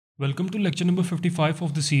Welcome to lecture number 55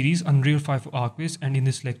 of the series Unreal 5 Archviz, and in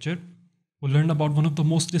this lecture we'll learn about one of the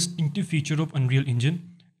most distinctive feature of Unreal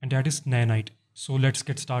Engine, and that is Nanite. So let's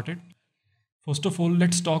get started. First of all,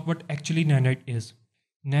 let's talk what actually Nanite is.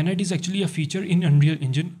 Nanite is actually a feature in Unreal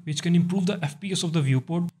Engine which can improve the FPS of the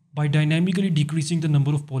viewport by dynamically decreasing the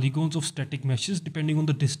number of polygons of static meshes depending on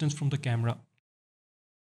the distance from the camera.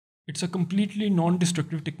 It's a completely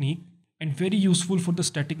non-destructive technique and very useful for the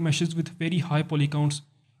static meshes with very high poly counts,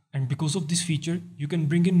 and because of this feature you can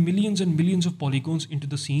bring in millions and millions of polygons into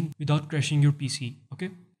the scene without crashing your PC. Okay,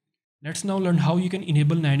 let's now learn how you can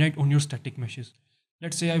enable Nanite on your static meshes.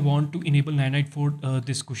 Let's say I want to enable Nanite for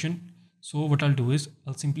this cushion. So what I'll do is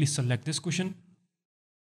I'll simply select this cushion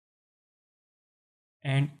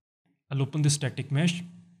and I'll open the static mesh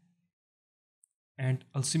and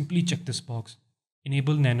I'll simply check this box,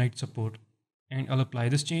 enable Nanite support, and I'll apply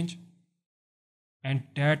this change, and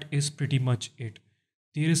that is pretty much it.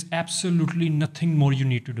 There is absolutely nothing more you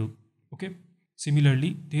need to do. Okay,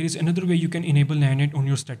 similarly there is another way you can enable Nanite on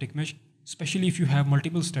your static mesh, especially if you have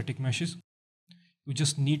multiple static meshes. You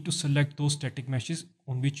just need to select those static meshes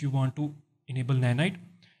on which you want to enable Nanite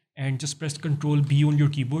and just press Ctrl B on your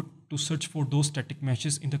keyboard to search for those static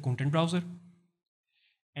meshes in the content browser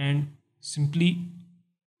and simply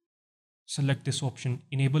select this option,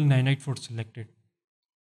 enable Nanite for selected,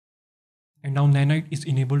 and now Nanite is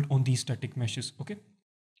enabled on these static meshes. Okay,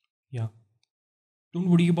 yeah, don't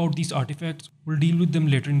worry about these artifacts, we'll deal with them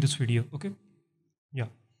later in this video. Okay, yeah,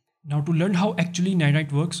 now to learn how actually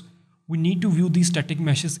Nanite works, we need to view these static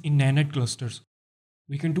meshes in Nanite clusters.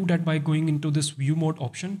 We can do that by going into this view mode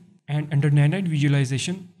option, and under Nanite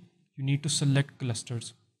visualization you need to select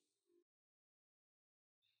clusters.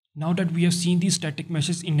 Now that we have seen these static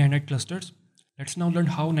meshes in Nanite clusters, let's now learn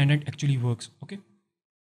how Nanite actually works. Okay,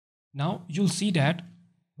 now you'll see that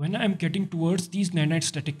when I'm getting towards these Nanite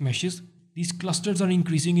static meshes, these clusters are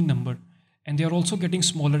increasing in number and they are also getting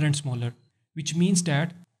smaller and smaller, which means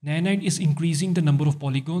that Nanite is increasing the number of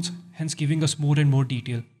polygons, hence giving us more and more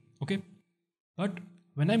detail. Okay, but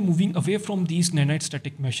when I'm moving away from these Nanite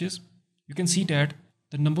static meshes, you can see that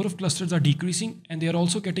the number of clusters are decreasing and they are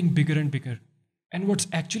also getting bigger and bigger. And what's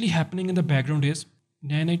actually happening in the background is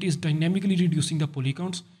Nanite is dynamically reducing the poly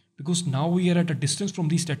counts, because now we are at a distance from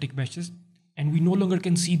these static meshes and we no longer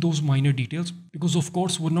can see those minor details because of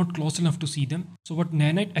course we're not close enough to see them. So what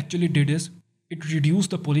Nanite actually did is it reduced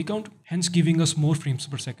the poly count, hence giving us more frames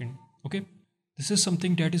per second. Okay, this is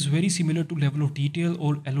something that is very similar to level of detail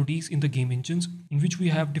or LODs in the game engines, in which we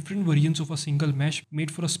have different variants of a single mesh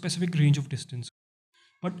made for a specific range of distance.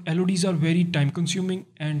 But LODs are very time consuming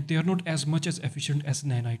and they are not as much as efficient as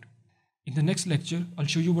Nanite. In the next lecture, I'll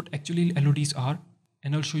show you what actually LODs are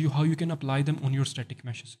and I'll show you how you can apply them on your static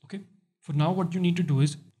meshes. Okay, for now what you need to do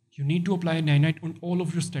is you need to apply Nanite on all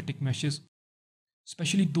of your static meshes,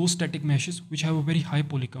 especially those static meshes which have a very high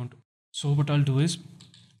poly count. So what I'll do is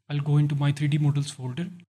I'll go into my 3D models folder.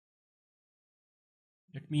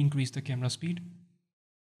 Let me increase the camera speed.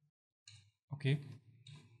 Okay,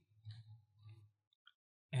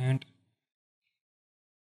 and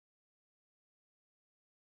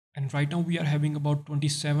right now we are having about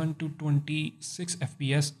 27 to 26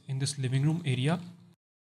 FPS in this living room area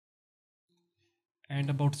and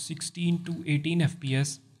about 16 to 18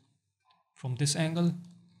 FPS from this angle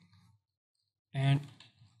and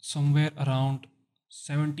somewhere around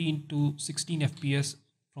 17 to 16 FPS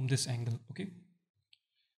from this angle. Okay,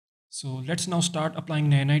 so let's now start applying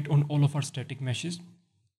Nanite on all of our static meshes.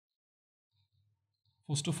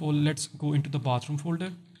 First of all, let's go into the bathroom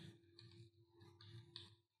folder.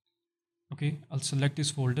 Okay, I'll select this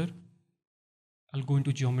folder, I'll go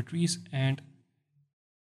into geometries and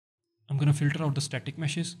I'm going to filter out the static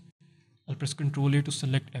meshes. I'll press Ctrl A to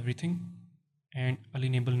select everything and I'll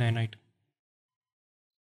enable Nanite.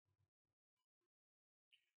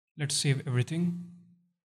 Let's save everything.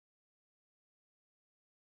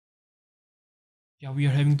 Yeah, we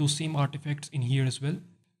are having those same artifacts in here as well.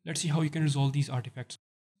 Let's see how you can resolve these artifacts.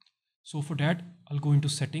 So for that, I'll go into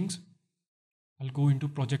settings, I'll go into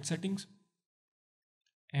project settings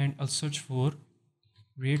and I'll search for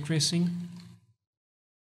ray tracing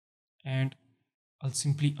and I'll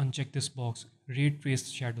simply uncheck this box, ray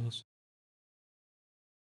traced shadows.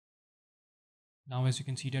 Now as you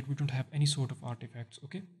can see that we don't have any sort of artifacts.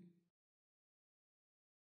 Okay,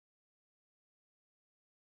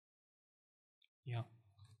 yeah,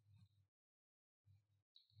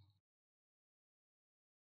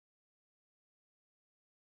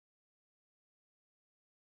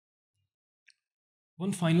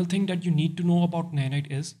 one final thing that you need to know about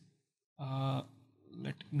Nanite is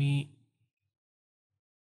let me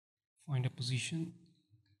find a position.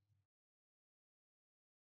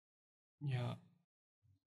 Yeah,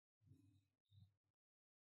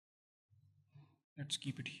 let's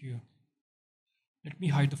keep it here. Let me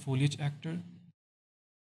hide the foliage actor.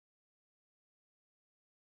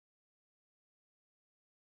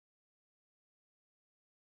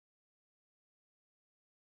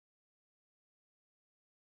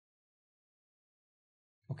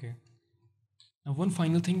 Okay. Now, one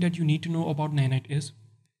final thing that you need to know about Nanite is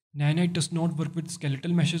Nanite does not work with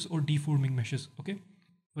skeletal meshes or deforming meshes. Okay.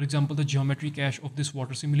 For example, the geometry cache of this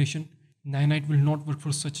water simulation, Nanite will not work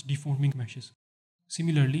for such deforming meshes.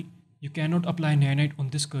 Similarly, you cannot apply Nanite on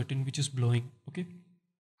this curtain which is blowing. Okay.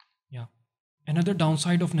 Yeah. Another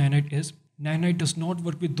downside of Nanite is Nanite does not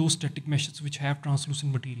work with those static meshes which have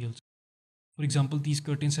translucent materials. For example, these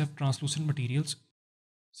curtains have translucent materials.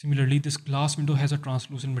 Similarly, this glass window has a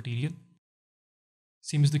translucent material.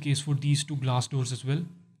 Same is the case for these two glass doors as well.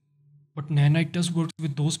 But Nanite does work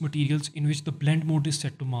with those materials in which the blend mode is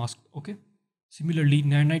set to mask. Okay. Similarly,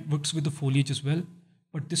 Nanite works with the foliage as well,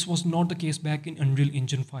 but this was not the case back in Unreal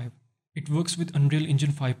Engine 5. It works with Unreal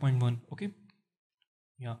Engine 5.1. Okay.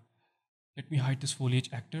 Yeah. Let me hide this foliage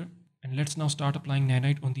actor and let's now start applying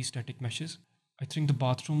Nanite on these static meshes. I think the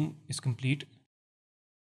bathroom is complete.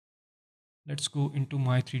 Let's go into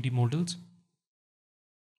my 3D models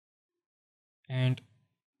and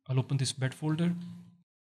I'll open this bed folder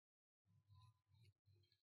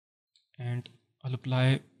and I'll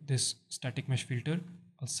apply this static mesh filter.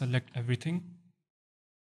 I'll select everything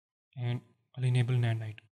and I'll enable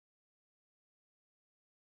Nanite.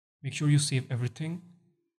 Make sure you save everything.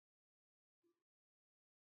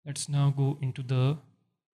 Let's now go into the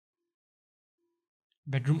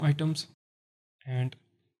bedroom items and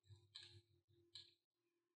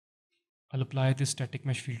I'll apply this static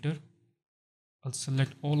mesh filter. I'll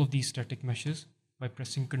select all of these static meshes by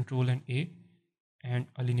pressing Ctrl and A and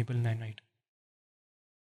I'll enable Nanite.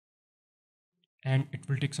 And it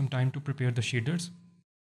will take some time to prepare the shaders.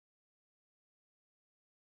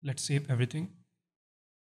 Let's save everything.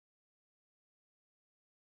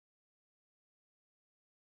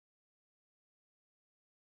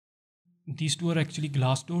 These two are actually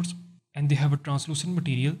glass doors and they have a translucent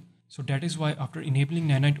material. So that is why after enabling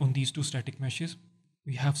Nanite on these two static meshes,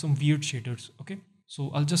 we have some weird shaders. Okay.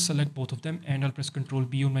 So I'll just select both of them and I'll press Ctrl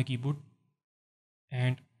B on my keyboard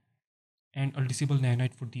and I'll disable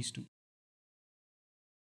Nanite for these two.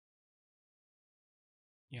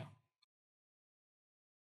 Yeah.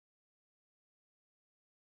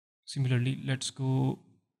 Similarly, let's go.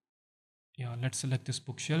 Yeah, let's select this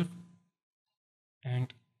bookshelf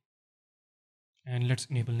and let's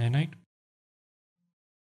enable Nanite.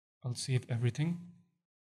 I'll save everything.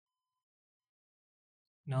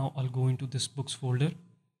 Now I'll go into this books folder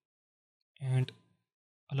and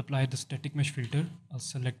I'll apply the static mesh filter. I'll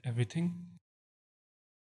select everything.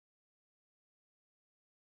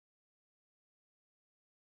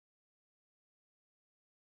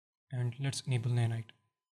 And let's enable Nanite.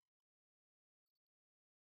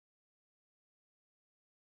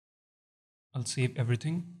 I'll save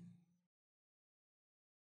everything.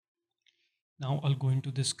 Now I'll go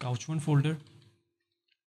into this couch one folder.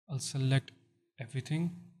 I'll select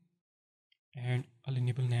everything and I'll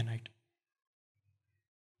enable Nanite.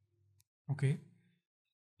 Okay.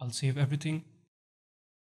 I'll save everything.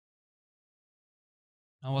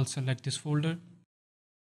 Now I'll select this folder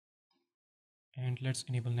and let's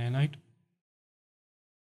enable Nanite.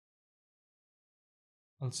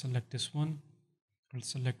 I'll select this one. I'll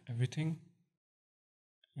select everything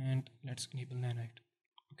and let's enable Nanite.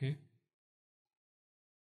 Okay.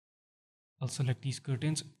 I'll select these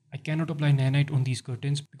curtains. I cannot apply Nanite on these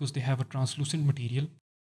curtains because they have a translucent material.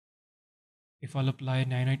 If I'll apply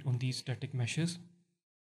Nanite on these static meshes,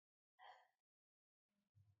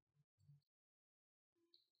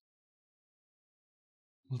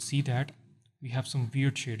 we'll see that we have some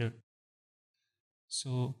weird shader.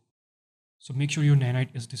 So make sure your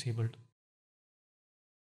Nanite is disabled.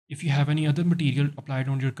 If you have any other material applied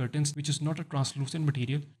on your curtains which is not a translucent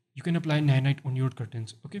material, you can apply Nanite on your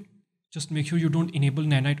curtains. Okay. Just make sure you don't enable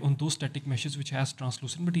Nanite on those static meshes which has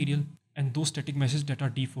translucent material and those static meshes that are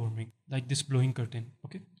deforming, like this blowing curtain.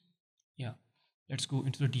 Okay. Yeah. Let's go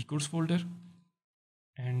into the decors folder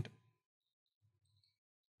and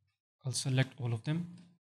I'll select all of them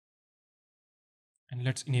and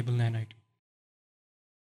let's enable Nanite.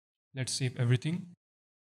 Let's save everything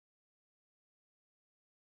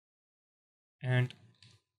and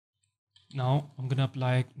now I'm gonna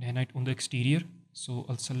apply Nanite on the exterior. So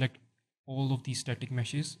I'll select all of these static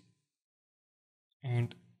meshes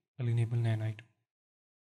and I'll enable Nanite.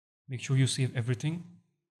 Make sure you save everything.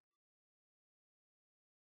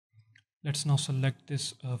 Let's now select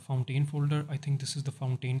this fountain folder. I think this is the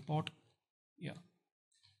fountain pot. Yeah,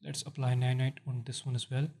 let's apply nanite on this one as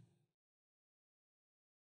well.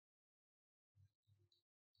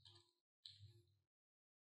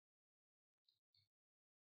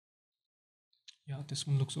 Yeah, this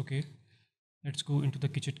one looks okay. Let's go into the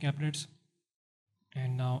kitchen cabinets,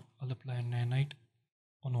 and now I'll apply nanite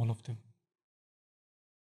on all of them.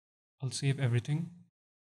 I'll save everything.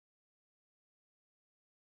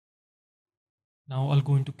 Now I'll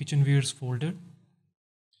go into kitchenwares folder.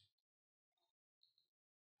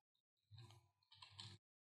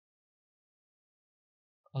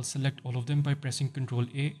 I'll select all of them by pressing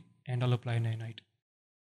Ctrl A, and I'll apply nanite.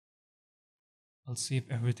 I'll save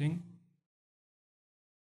everything.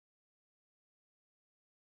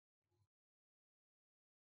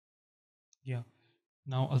 Yeah,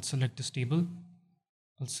 now I'll select this table.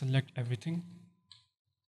 I'll select everything,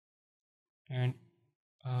 and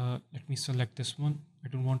let me select this one. I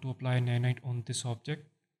don't want to apply nanite on this object.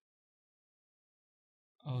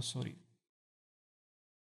 Oh, sorry.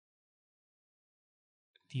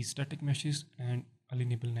 These static meshes, and I'll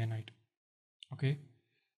enable nanite. Okay,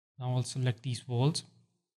 now I'll select these walls.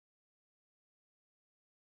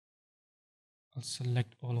 I'll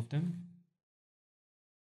select all of them,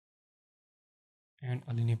 and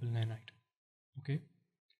I'll enable nanite. Okay,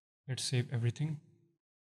 let's save everything.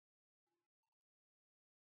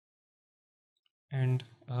 And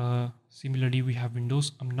similarly, we have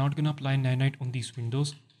windows. I'm not gonna apply nanite on these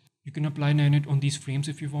windows. You can apply nanite on these frames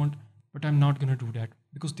if you want, but I'm not gonna do that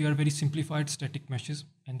because they are very simplified static meshes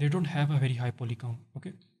and they don't have a very high poly count.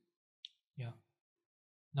 Okay, yeah.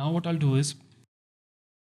 Now what I'll do is,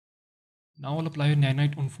 now I'll apply a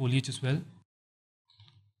nanite on foliage as well.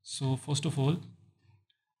 So first of all,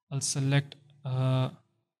 I'll select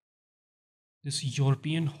this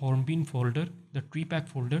European hornbeam folder, the tree pack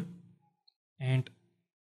folder, and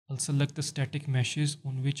I'll select the static meshes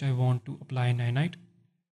on which I want to apply nanite.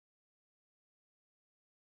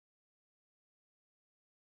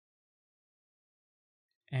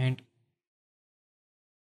 And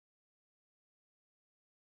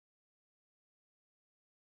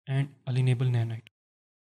I'll enable nanite.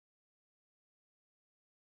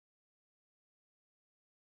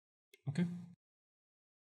 Okay,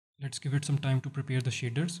 let's give it some time to prepare the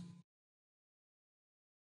shaders.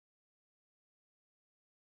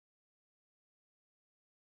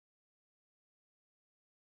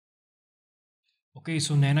 Okay,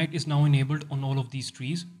 so nanite is now enabled on all of these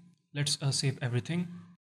trees. Let's save everything.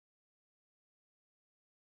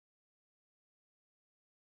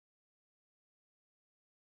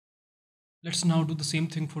 Let's now do the same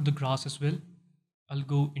thing for the grass as well. I'll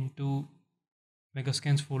go into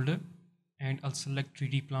Megascans folder and I'll select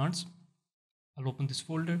 3D plants. I'll open this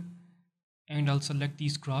folder and I'll select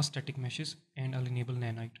these grass static meshes and I'll enable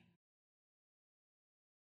nanite.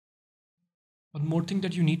 One more thing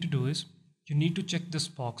that you need to do is you need to check this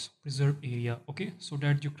box, preserve area, okay, so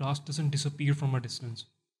that your grass doesn't disappear from a distance.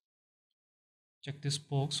 Check this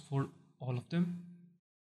box for all of them.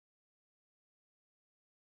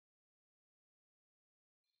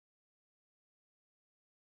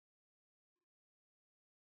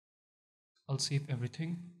 I'll save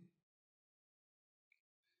everything.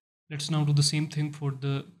 Let's now do the same thing for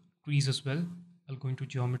the trees as well. I'll go into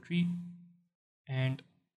geometry and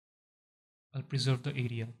I'll preserve the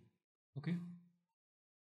area. Okay.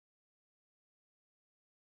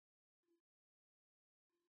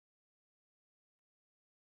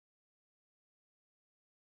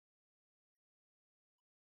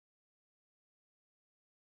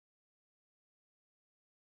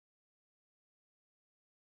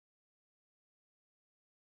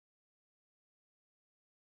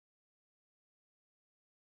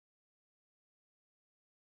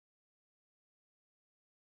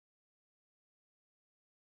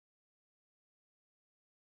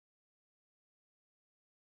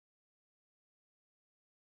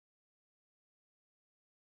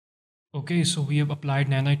 Okay, so we have applied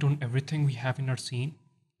nanite on everything we have in our scene.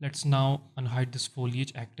 Let's now unhide this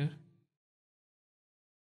foliage actor.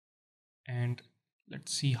 And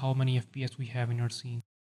let's see how many FPS we have in our scene.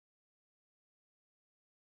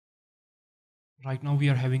 Right now we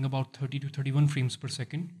are having about 30 to 31 frames per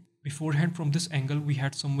second. Beforehand from this angle we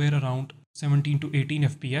had somewhere around 17 to 18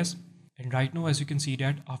 FPS. And right now as you can see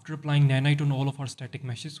that after applying nanite on all of our static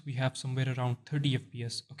meshes, we have somewhere around 30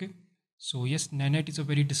 FPS, okay? So yes, nanite is a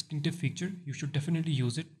very distinctive feature. You should definitely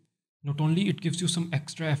use it. Not only it gives you some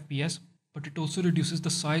extra FPS, but it also reduces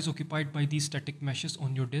the size occupied by these static meshes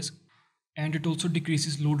on your disk. And it also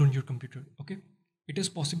decreases load on your computer, okay? It is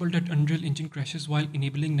possible that Unreal Engine crashes while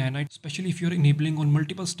enabling Nanite, especially if you're enabling on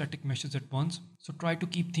multiple static meshes at once. So try to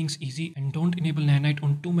keep things easy and don't enable Nanite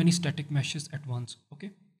on too many static meshes at once,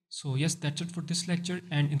 okay? So yes, that's it for this lecture,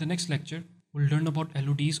 and in the next lecture, we'll learn about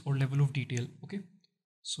LODs or level of detail, okay?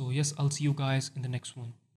 So yes, I'll see you guys in the next one.